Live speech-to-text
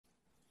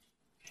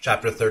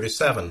Chapter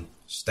 37,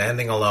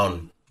 Standing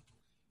Alone.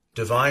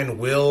 Divine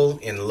will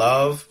in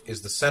love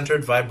is the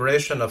centered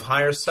vibration of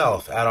higher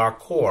self at our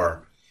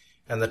core,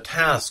 and the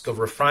task of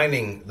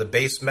refining the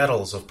base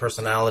metals of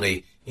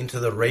personality into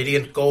the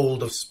radiant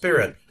gold of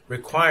spirit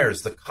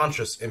requires the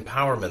conscious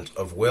empowerment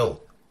of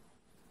will.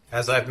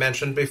 As I've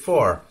mentioned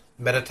before,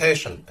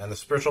 meditation and the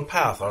spiritual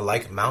path are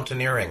like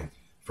mountaineering.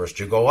 First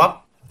you go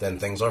up, then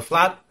things are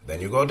flat,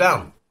 then you go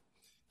down.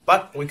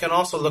 But we can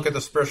also look at the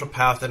spiritual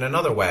path in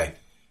another way.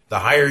 The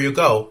higher you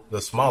go,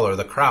 the smaller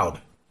the crowd.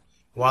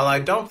 While I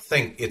don't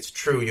think it's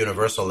true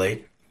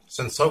universally,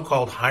 since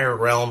so-called higher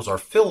realms are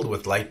filled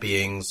with light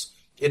beings,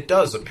 it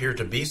does appear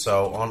to be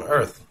so on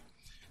Earth.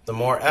 The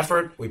more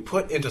effort we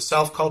put into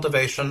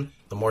self-cultivation,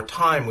 the more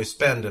time we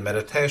spend in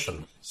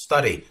meditation,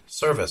 study,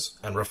 service,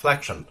 and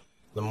reflection,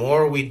 the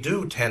more we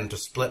do tend to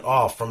split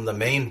off from the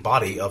main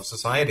body of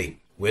society,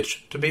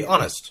 which, to be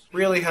honest,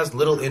 really has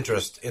little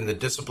interest in the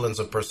disciplines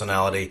of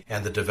personality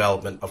and the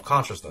development of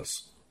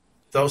consciousness.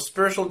 Though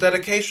spiritual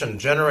dedication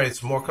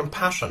generates more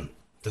compassion,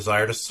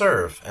 desire to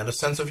serve, and a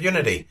sense of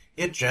unity,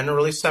 it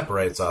generally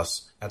separates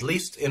us, at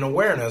least in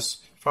awareness,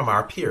 from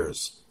our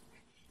peers.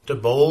 To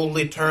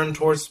boldly turn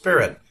towards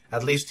spirit,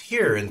 at least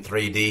here in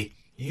 3D,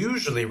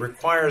 usually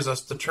requires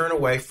us to turn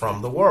away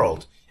from the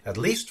world, at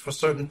least for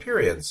certain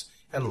periods,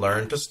 and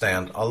learn to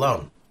stand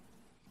alone.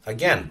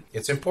 Again,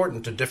 it's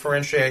important to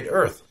differentiate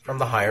Earth from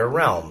the higher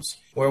realms,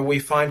 where we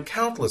find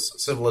countless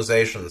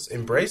civilizations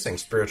embracing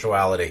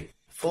spirituality,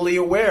 fully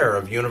aware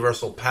of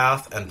universal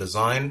path and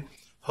design,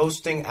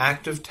 hosting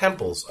active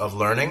temples of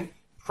learning,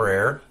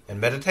 prayer, and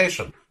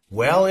meditation,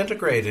 well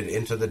integrated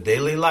into the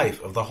daily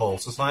life of the whole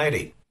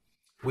society.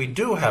 We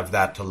do have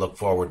that to look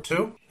forward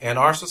to, and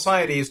our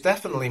society is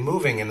definitely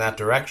moving in that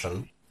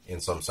direction,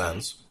 in some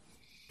sense.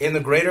 In the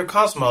greater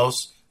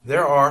cosmos,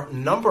 there are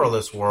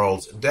numberless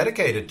worlds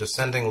dedicated to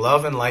sending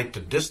love and light to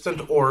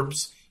distant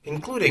orbs,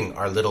 including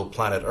our little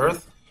planet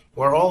Earth,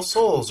 where all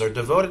souls are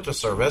devoted to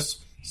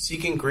service,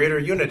 seeking greater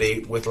unity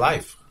with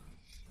life.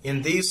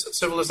 In these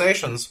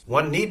civilizations,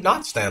 one need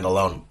not stand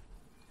alone.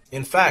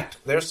 In fact,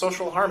 their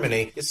social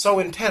harmony is so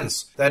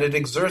intense that it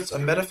exerts a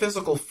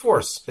metaphysical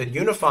force that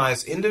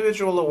unifies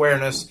individual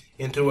awareness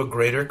into a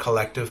greater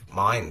collective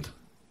mind.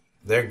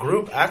 Their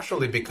group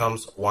actually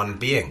becomes one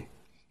being,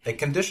 a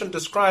condition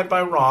described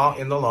by Ra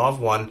in the Law of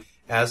One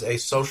as a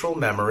social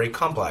memory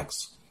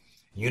complex,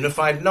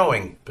 unified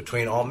knowing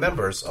between all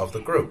members of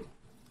the group.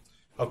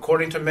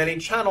 According to many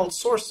channeled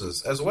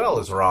sources as well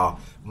as Ra,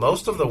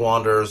 most of the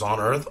wanderers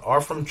on Earth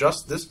are from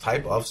just this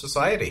type of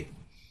society.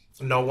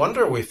 No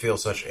wonder we feel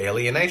such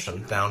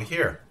alienation down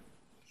here.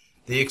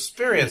 The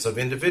experience of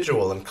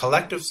individual and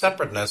collective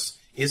separateness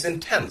is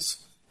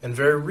intense and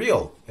very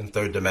real in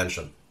third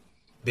dimension.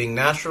 Being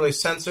naturally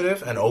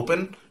sensitive and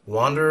open,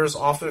 wanderers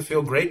often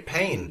feel great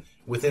pain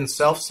within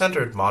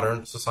self-centered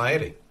modern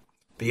society.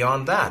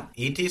 Beyond that,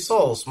 ET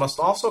souls must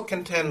also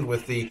contend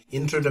with the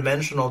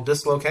interdimensional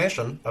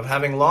dislocation of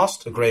having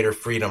lost the greater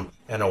freedom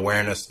and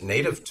awareness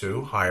native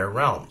to higher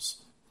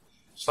realms.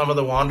 Some of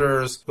the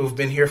wanderers who've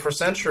been here for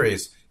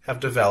centuries have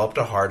developed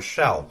a hard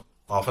shell,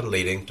 often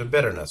leading to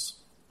bitterness.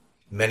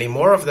 Many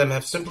more of them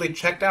have simply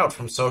checked out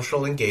from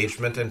social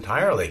engagement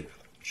entirely,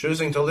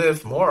 choosing to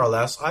live more or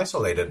less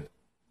isolated.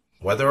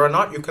 Whether or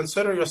not you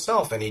consider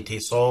yourself an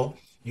ET soul,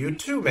 you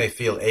too may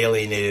feel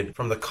alienated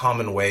from the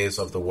common ways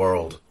of the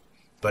world.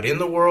 But in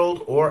the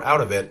world or out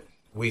of it,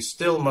 we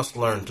still must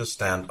learn to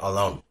stand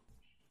alone.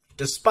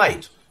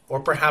 Despite, or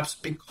perhaps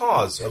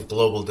because of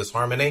global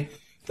disharmony,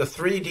 the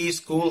 3D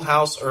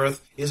schoolhouse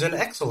Earth is an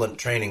excellent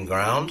training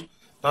ground,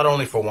 not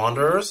only for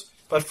wanderers,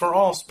 but for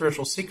all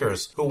spiritual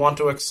seekers who want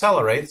to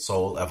accelerate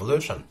soul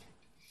evolution.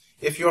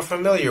 If you're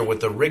familiar with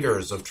the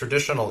rigors of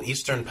traditional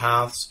Eastern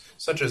paths,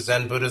 such as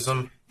Zen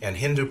Buddhism and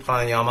Hindu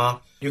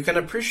pranayama, you can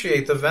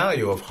appreciate the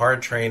value of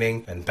hard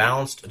training and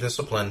balanced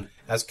discipline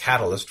as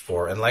catalyst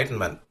for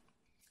enlightenment.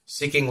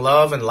 Seeking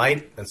love and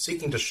light and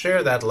seeking to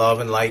share that love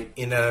and light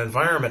in an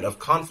environment of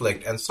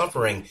conflict and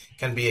suffering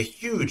can be a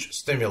huge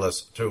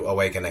stimulus to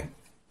awakening.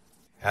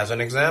 As an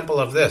example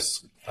of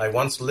this, I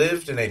once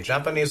lived in a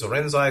Japanese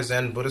Rinzai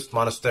Zen Buddhist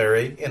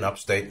monastery in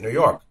upstate New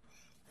York,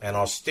 an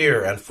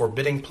austere and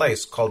forbidding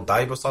place called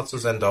Daibosatsu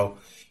Zendo,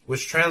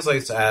 which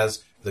translates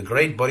as the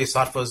Great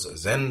Bodhisattva's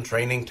Zen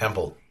Training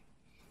Temple.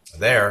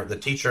 There, the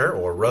teacher,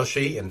 or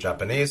Roshi in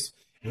Japanese,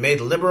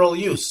 made liberal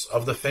use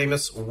of the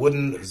famous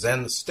wooden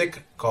Zen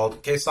stick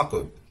called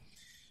keisaku.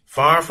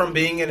 Far from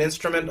being an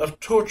instrument of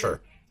torture,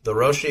 the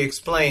Roshi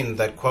explained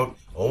that, quote,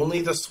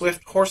 only the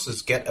swift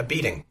horses get a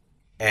beating,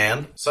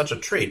 and such a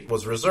treat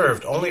was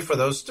reserved only for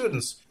those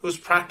students whose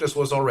practice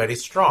was already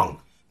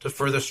strong, to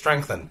further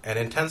strengthen and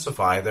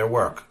intensify their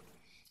work.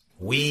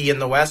 We in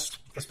the West,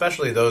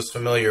 especially those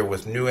familiar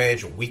with New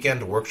Age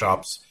weekend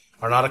workshops,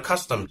 are not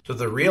accustomed to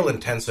the real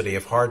intensity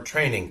of hard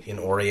training in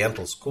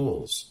Oriental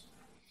schools.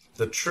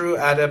 The true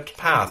adept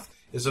path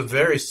is a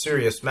very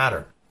serious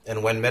matter,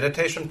 and when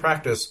meditation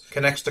practice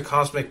connects to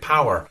cosmic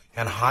power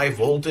and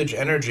high-voltage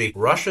energy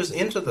rushes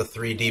into the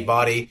 3D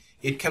body,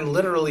 it can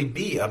literally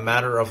be a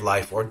matter of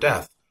life or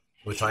death,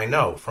 which I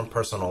know from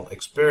personal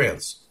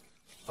experience.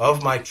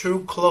 Of my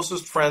two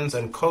closest friends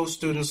and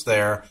co-students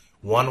there,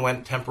 one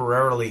went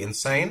temporarily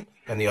insane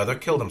and the other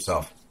killed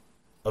himself.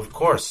 Of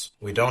course,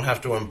 we don't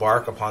have to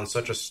embark upon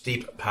such a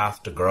steep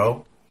path to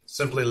grow.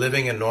 Simply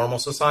living in normal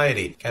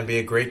society can be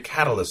a great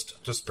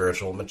catalyst to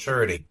spiritual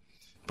maturity.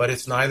 But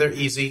it's neither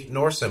easy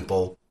nor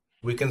simple.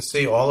 We can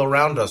see all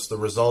around us the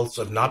results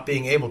of not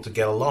being able to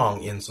get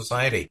along in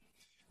society.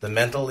 The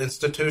mental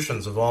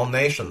institutions of all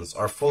nations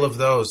are full of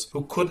those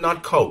who could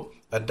not cope,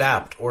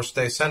 adapt, or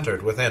stay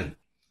centered within.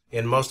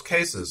 In most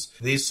cases,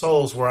 these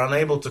souls were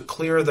unable to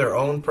clear their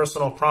own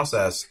personal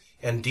process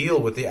and deal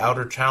with the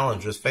outer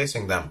challenges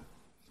facing them.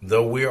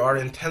 Though we are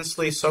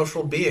intensely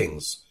social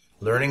beings,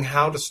 learning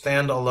how to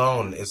stand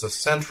alone is a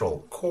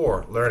central,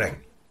 core learning.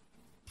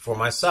 For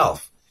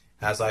myself,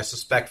 as I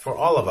suspect for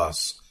all of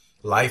us,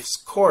 life's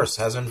course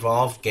has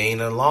involved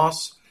gain and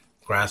loss,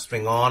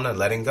 grasping on and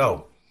letting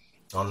go.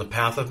 On the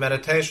path of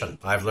meditation,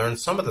 I've learned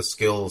some of the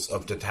skills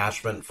of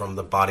detachment from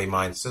the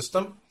body-mind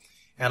system,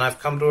 and I've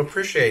come to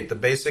appreciate the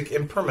basic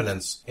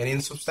impermanence and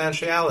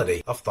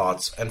insubstantiality of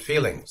thoughts and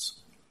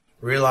feelings.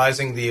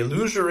 Realizing the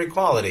illusory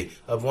quality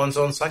of one's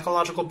own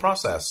psychological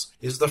process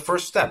is the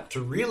first step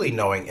to really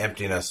knowing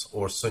emptiness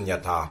or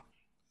sunyata.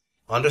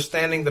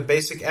 Understanding the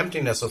basic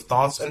emptiness of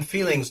thoughts and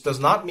feelings does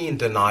not mean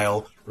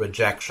denial,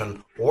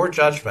 rejection, or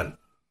judgment.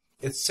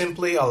 It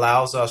simply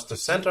allows us to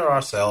center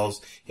ourselves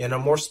in a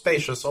more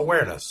spacious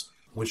awareness,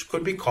 which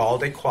could be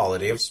called a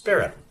quality of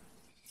spirit.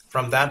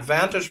 From that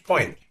vantage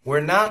point,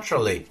 we're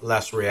naturally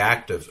less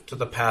reactive to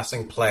the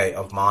passing play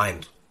of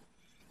mind.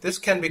 This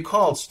can be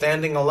called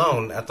standing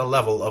alone at the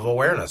level of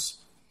awareness,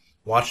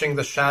 watching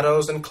the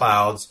shadows and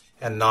clouds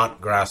and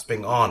not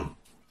grasping on.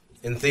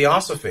 In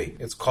Theosophy,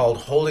 it's called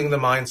holding the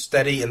mind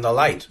steady in the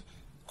light,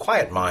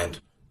 quiet mind,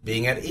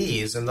 being at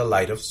ease in the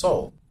light of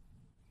soul.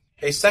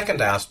 A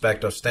second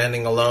aspect of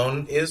standing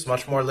alone is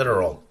much more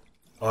literal.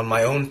 On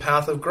my own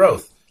path of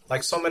growth,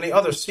 like so many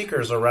other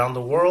seekers around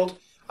the world,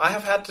 I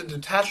have had to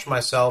detach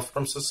myself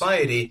from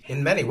society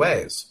in many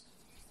ways.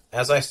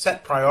 As I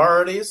set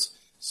priorities,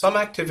 some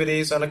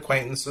activities and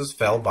acquaintances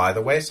fell by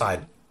the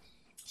wayside.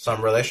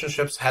 Some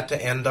relationships had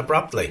to end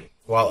abruptly,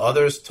 while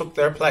others took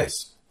their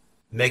place.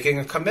 Making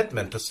a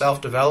commitment to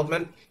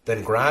self-development,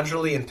 then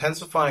gradually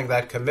intensifying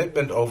that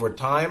commitment over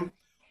time,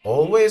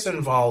 always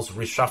involves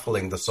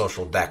reshuffling the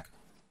social deck.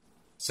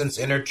 Since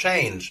inner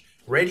change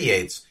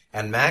radiates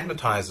and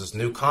magnetizes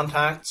new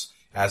contacts,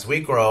 as we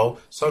grow,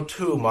 so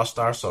too must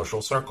our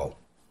social circle.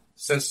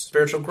 Since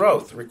spiritual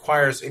growth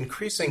requires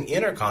increasing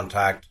inner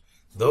contact,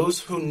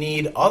 those who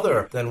need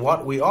other than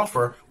what we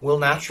offer will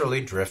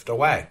naturally drift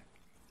away.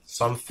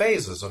 Some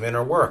phases of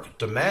inner work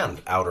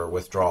demand outer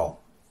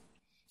withdrawal.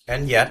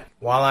 And yet,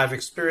 while I've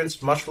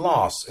experienced much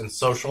loss in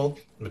social,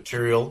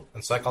 material,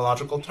 and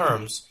psychological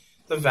terms,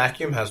 the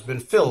vacuum has been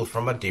filled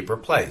from a deeper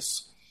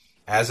place.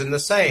 As in the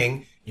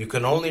saying, you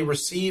can only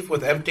receive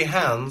with empty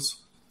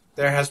hands,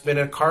 there has been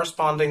a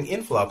corresponding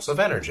influx of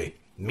energy,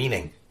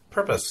 meaning,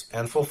 purpose,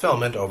 and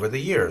fulfillment over the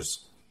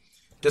years.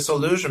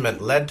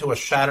 Disillusionment led to a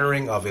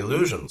shattering of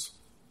illusions.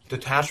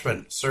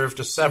 Detachment served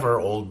to sever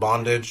old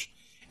bondage,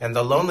 and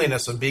the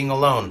loneliness of being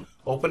alone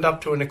opened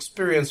up to an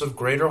experience of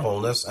greater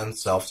wholeness and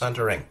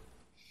self-centering.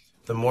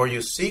 The more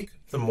you seek,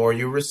 the more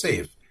you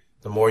receive.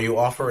 The more you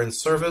offer in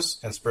service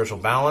and spiritual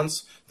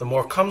balance, the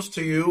more comes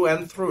to you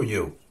and through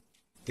you.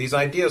 These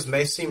ideas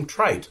may seem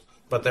trite,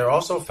 but they're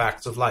also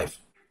facts of life.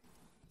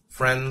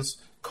 Friends,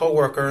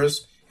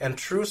 co-workers, and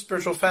true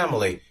spiritual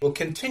family will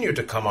continue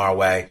to come our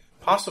way,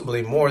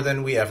 possibly more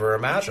than we ever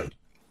imagined.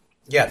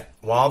 Yet,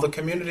 while the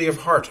community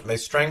of heart may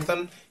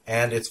strengthen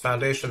and its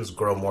foundations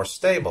grow more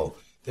stable,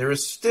 there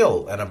is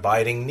still an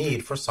abiding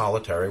need for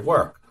solitary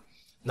work.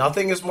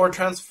 Nothing is more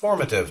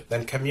transformative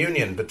than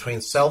communion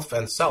between self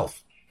and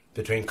self,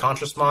 between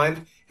conscious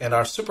mind and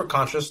our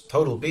superconscious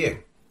total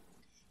being.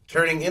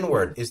 Turning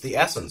inward is the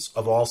essence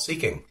of all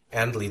seeking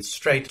and leads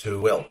straight to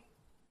will.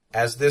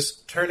 As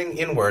this turning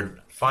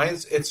inward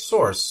finds its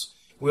source,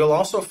 we'll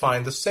also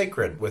find the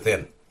sacred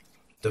within.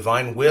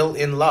 Divine will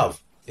in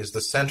love is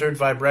the centered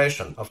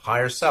vibration of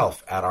higher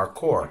self at our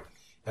core,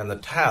 and the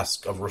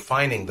task of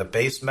refining the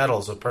base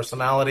metals of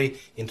personality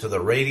into the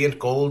radiant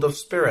gold of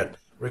spirit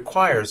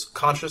requires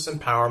conscious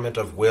empowerment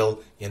of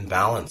will in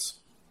balance.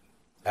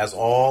 As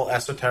all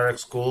esoteric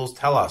schools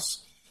tell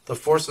us, the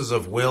forces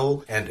of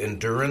will and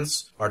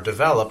endurance are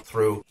developed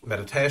through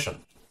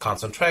meditation,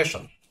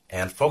 concentration,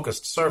 and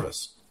focused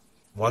service.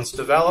 Once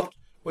developed,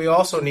 we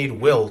also need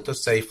will to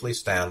safely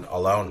stand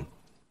alone.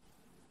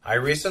 I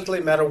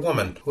recently met a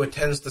woman who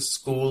attends the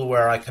school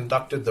where I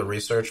conducted the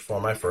research for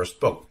my first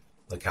book,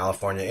 the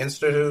California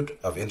Institute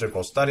of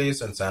Integral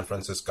Studies in San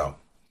Francisco.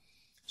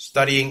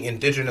 Studying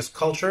indigenous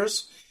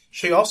cultures,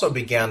 she also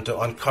began to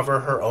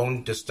uncover her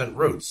own distant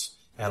roots,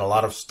 and a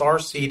lot of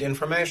starseed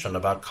information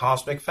about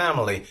cosmic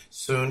family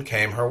soon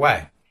came her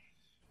way.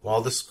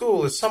 While the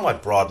school is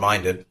somewhat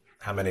broad-minded,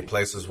 how many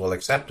places will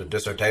accept a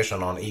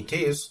dissertation on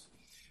ETs?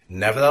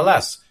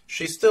 Nevertheless,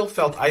 she still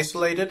felt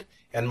isolated,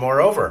 and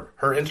moreover,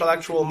 her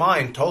intellectual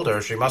mind told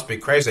her she must be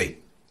crazy,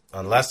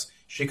 unless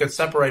She could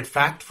separate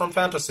fact from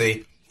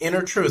fantasy,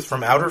 inner truth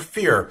from outer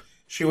fear.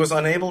 She was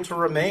unable to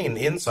remain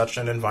in such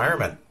an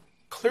environment.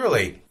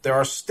 Clearly, there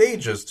are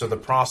stages to the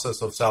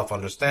process of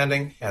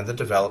self-understanding and the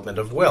development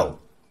of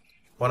will.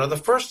 One of the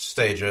first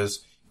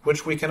stages,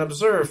 which we can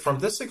observe from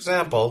this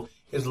example,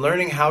 is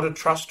learning how to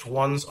trust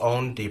one's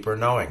own deeper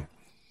knowing.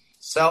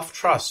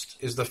 Self-trust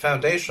is the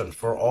foundation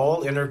for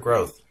all inner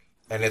growth,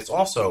 and it's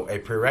also a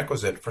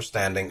prerequisite for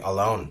standing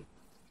alone.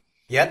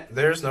 Yet,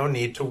 there's no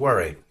need to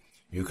worry.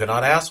 You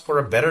cannot ask for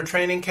a better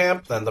training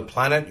camp than the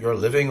planet you're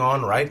living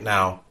on right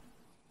now.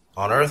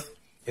 On Earth,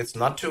 it's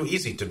not too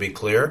easy to be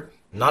clear,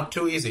 not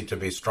too easy to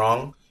be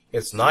strong.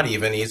 It's not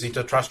even easy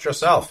to trust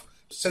yourself,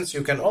 since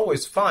you can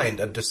always find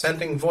a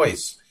dissenting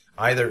voice,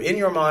 either in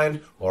your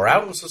mind or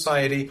out in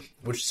society,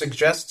 which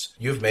suggests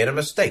you've made a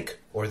mistake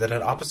or that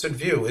an opposite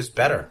view is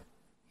better.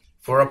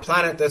 For a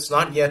planet that's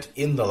not yet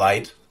in the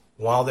light,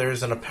 while there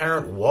is an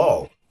apparent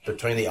wall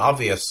between the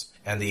obvious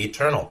and the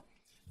eternal,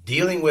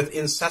 dealing with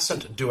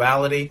incessant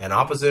duality and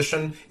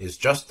opposition is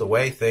just the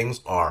way things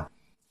are.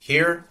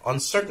 Here,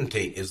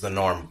 uncertainty is the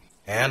norm,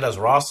 and as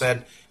Ra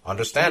said,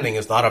 understanding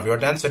is not of your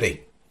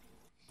density.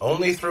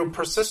 Only through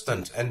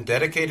persistent and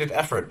dedicated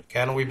effort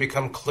can we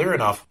become clear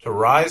enough to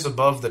rise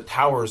above the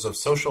towers of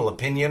social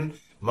opinion,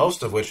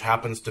 most of which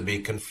happens to be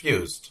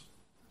confused.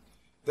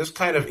 This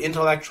kind of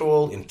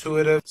intellectual,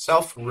 intuitive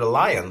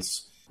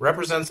self-reliance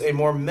represents a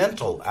more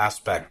mental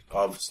aspect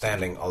of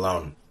standing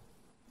alone.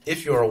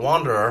 If you're a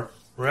wanderer,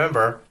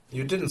 remember,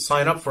 you didn't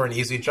sign up for an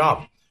easy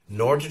job,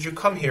 nor did you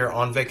come here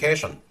on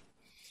vacation.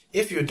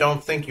 If you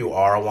don't think you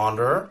are a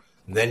wanderer,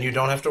 then you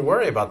don't have to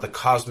worry about the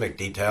cosmic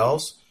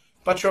details,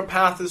 but your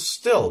path is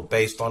still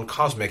based on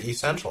cosmic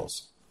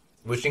essentials,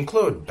 which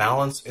include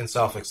balance in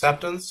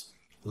self-acceptance,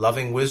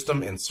 loving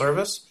wisdom in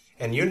service,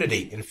 and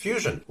unity in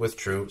fusion with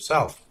true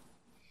self.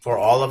 For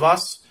all of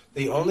us,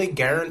 the only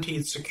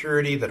guaranteed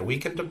security that we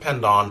can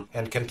depend on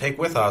and can take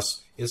with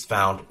us is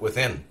found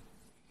within.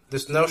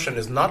 This notion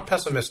is not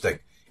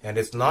pessimistic, and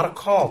it's not a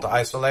call to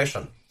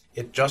isolation.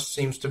 It just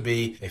seems to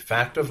be a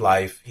fact of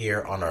life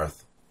here on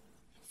Earth.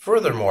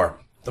 Furthermore,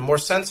 the more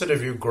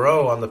sensitive you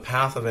grow on the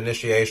path of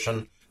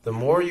initiation, the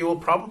more you will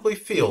probably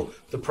feel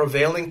the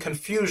prevailing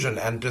confusion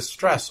and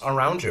distress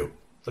around you,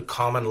 the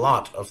common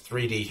lot of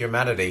 3D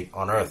humanity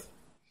on Earth.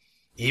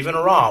 Even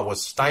Ra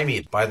was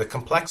stymied by the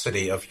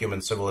complexity of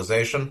human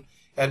civilization,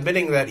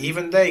 admitting that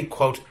even they,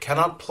 quote,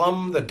 cannot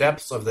plumb the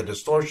depths of the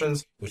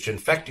distortions which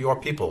infect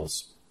your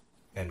peoples,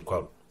 end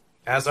quote.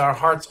 As our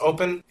hearts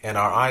open and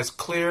our eyes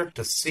clear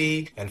to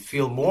see and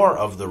feel more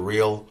of the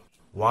real,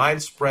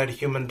 widespread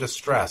human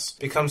distress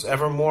becomes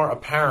ever more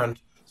apparent,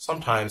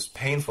 sometimes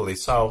painfully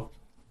so.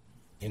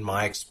 In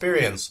my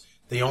experience,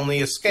 the only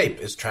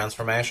escape is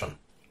transformation,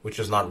 which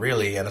is not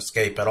really an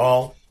escape at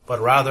all, but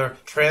rather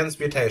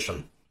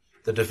transmutation,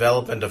 the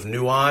development of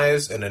new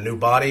eyes and a new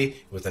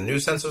body with a new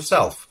sense of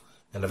self,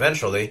 and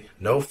eventually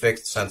no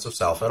fixed sense of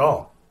self at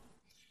all.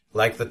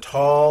 Like the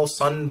tall,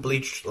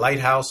 sun-bleached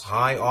lighthouse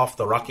high off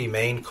the rocky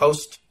Maine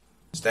coast,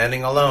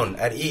 standing alone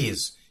at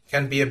ease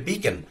can be a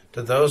beacon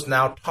to those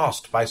now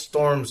tossed by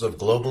storms of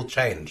global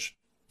change.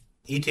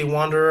 E.T.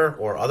 Wanderer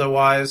or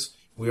otherwise,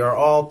 we are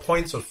all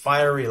points of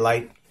fiery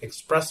light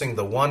expressing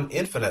the one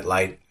infinite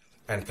light,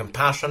 and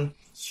compassion,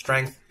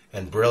 strength,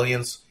 and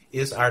brilliance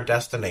is our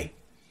destiny.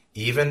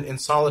 Even in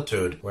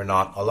solitude, we're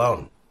not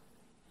alone.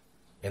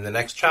 In the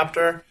next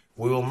chapter,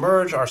 we will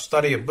merge our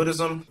study of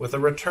Buddhism with a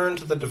return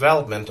to the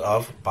development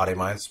of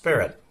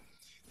body-mind-spirit.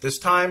 This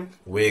time,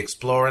 we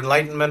explore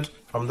enlightenment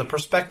from the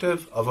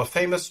perspective of a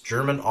famous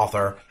German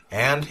author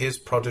and his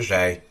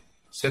protege,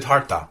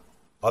 Siddhartha,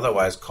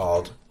 otherwise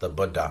called the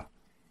Buddha.